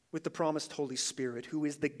with the promised Holy Spirit, who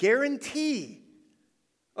is the guarantee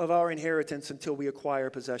of our inheritance until we acquire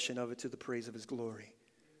possession of it to the praise of his glory.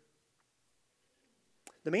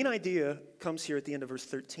 The main idea comes here at the end of verse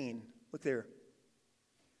 13. Look there.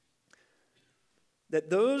 That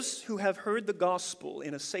those who have heard the gospel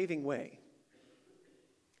in a saving way,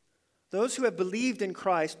 those who have believed in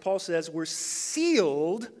Christ, Paul says, were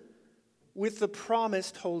sealed with the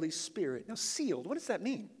promised Holy Spirit. Now, sealed, what does that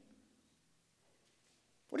mean?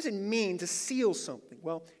 What does it mean to seal something?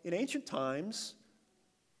 Well, in ancient times,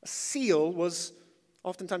 a seal was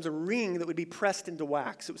oftentimes a ring that would be pressed into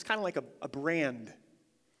wax. It was kind of like a brand.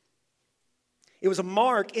 It was a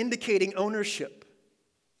mark indicating ownership.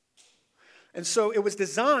 And so it was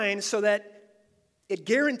designed so that it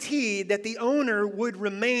guaranteed that the owner would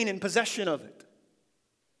remain in possession of it.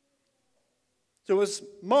 So it was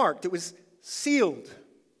marked, it was sealed.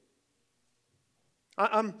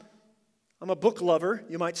 I'm a book lover,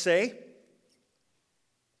 you might say. In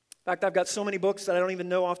fact, I've got so many books that I don't even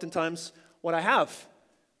know oftentimes what I have.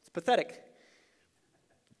 It's pathetic.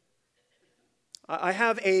 I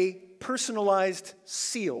have a personalized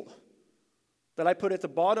seal that I put at the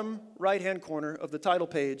bottom right-hand corner of the title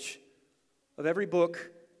page of every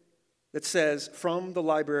book that says, "From the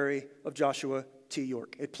Library of Joshua T.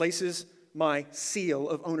 York." It places my seal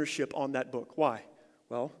of ownership on that book. Why?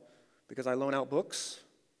 Well, because I loan out books.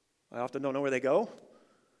 I often don't know where they go.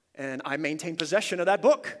 And I maintain possession of that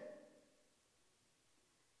book.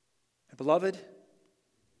 And beloved,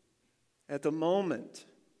 at the moment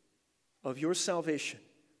of your salvation,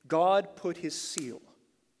 God put his seal.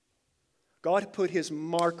 God put his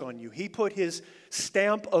mark on you. He put his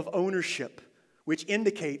stamp of ownership, which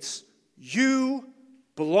indicates you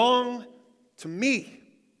belong to me.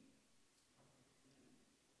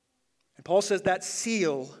 And Paul says that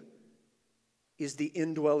seal is the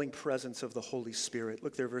indwelling presence of the Holy Spirit.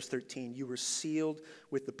 Look there, verse 13. You were sealed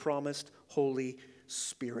with the promised Holy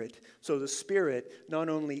Spirit. So the Spirit not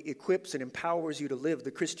only equips and empowers you to live the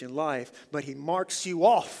Christian life, but he marks you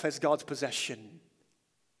off as God's possession.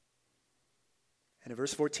 And in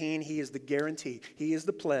verse 14, he is the guarantee. He is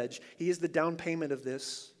the pledge. He is the down payment of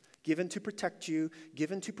this, given to protect you,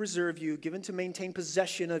 given to preserve you, given to maintain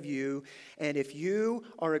possession of you. And if you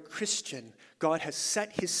are a Christian, God has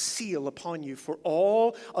set his seal upon you for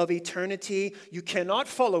all of eternity. You cannot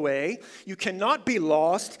fall away. You cannot be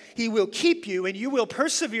lost. He will keep you, and you will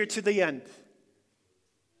persevere to the end.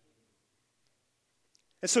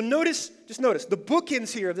 And so just notice the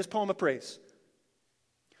bookends here of this poem of praise.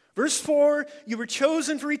 Verse 4, you were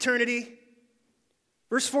chosen for eternity.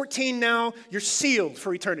 Verse 14, now you're sealed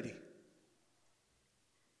for eternity.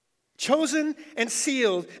 Chosen and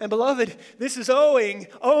sealed. And beloved, this is owing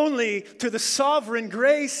only to the sovereign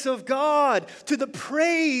grace of God, to the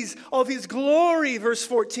praise of his glory. Verse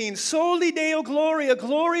 14, Soli Deo Gloria,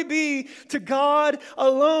 glory be to God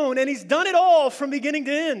alone. And he's done it all from beginning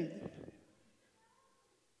to end.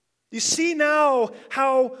 You see now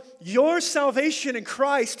how your salvation in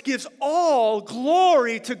Christ gives all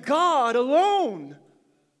glory to God alone.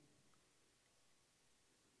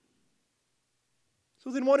 So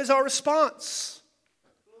then what is our response?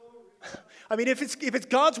 I mean, if it's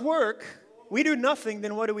God's work, we do nothing,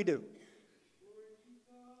 then what do?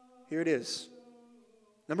 Here it is.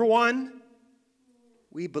 Number one,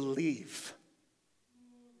 we believe.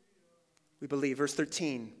 We believe. Verse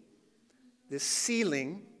 13. This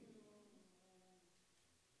sealing,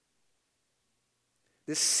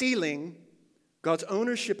 God's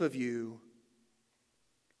ownership of you,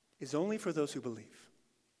 is only for those who believe.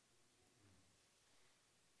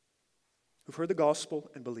 Who've heard the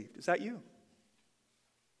gospel and believed. Is that you?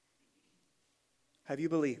 Have you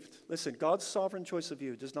believed? Listen, God's sovereign choice of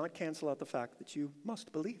you does not cancel out the fact that you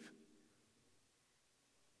must believe.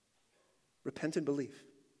 Repent and believe.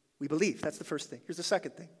 We believe. That's the first thing. Here's the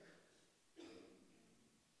second thing.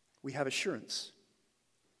 We have assurance.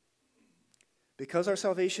 Because our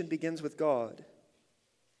salvation begins with God,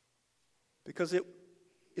 because it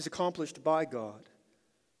is accomplished by God,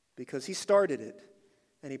 because He started it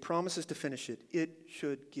and He promises to finish it, it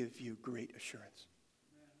should give you great assurance.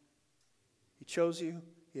 He chose you,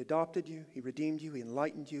 He adopted you, He redeemed you, He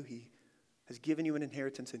enlightened you, He has given you an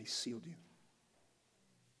inheritance, and He sealed you.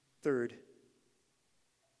 Third,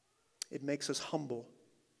 it makes us humble.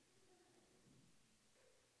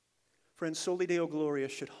 Friends, Soli Deo Gloria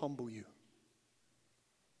should humble you.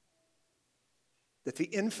 That the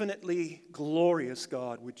infinitely glorious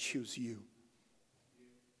God would choose you.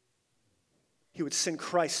 He would send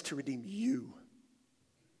Christ to redeem you.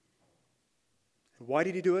 And why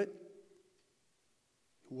did He do it?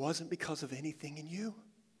 It wasn't because of anything in you,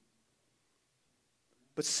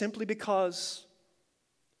 but simply because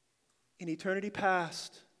in eternity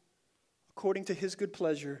past, according to His good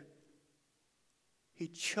pleasure, He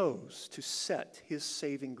chose to set His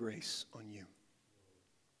saving grace on you.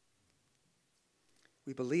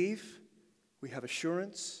 We believe, we have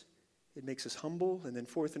assurance, it makes us humble, and then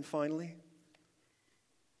fourth and finally,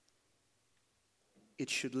 it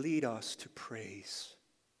should lead us to praise.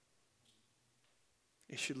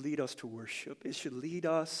 It should lead us to worship. It should lead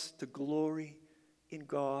us to glory in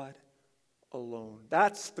God alone.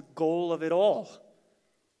 That's the goal of it all.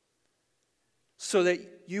 So that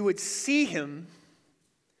you would see Him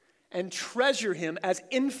and treasure Him as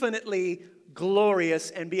infinitely glorious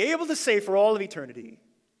and be able to say for all of eternity,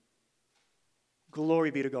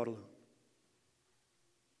 glory be to God alone.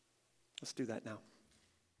 Let's do that now.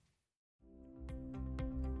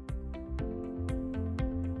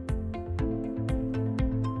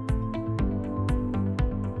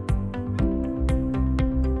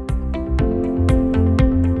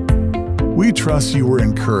 We trust you were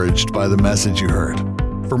encouraged by the message you heard.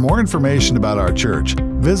 For more information about our church,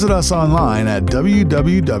 visit us online at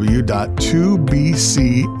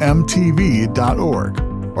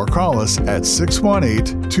www.2bcmtv.org or call us at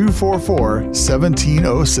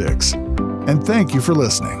 618-244-1706. And thank you for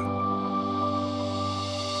listening.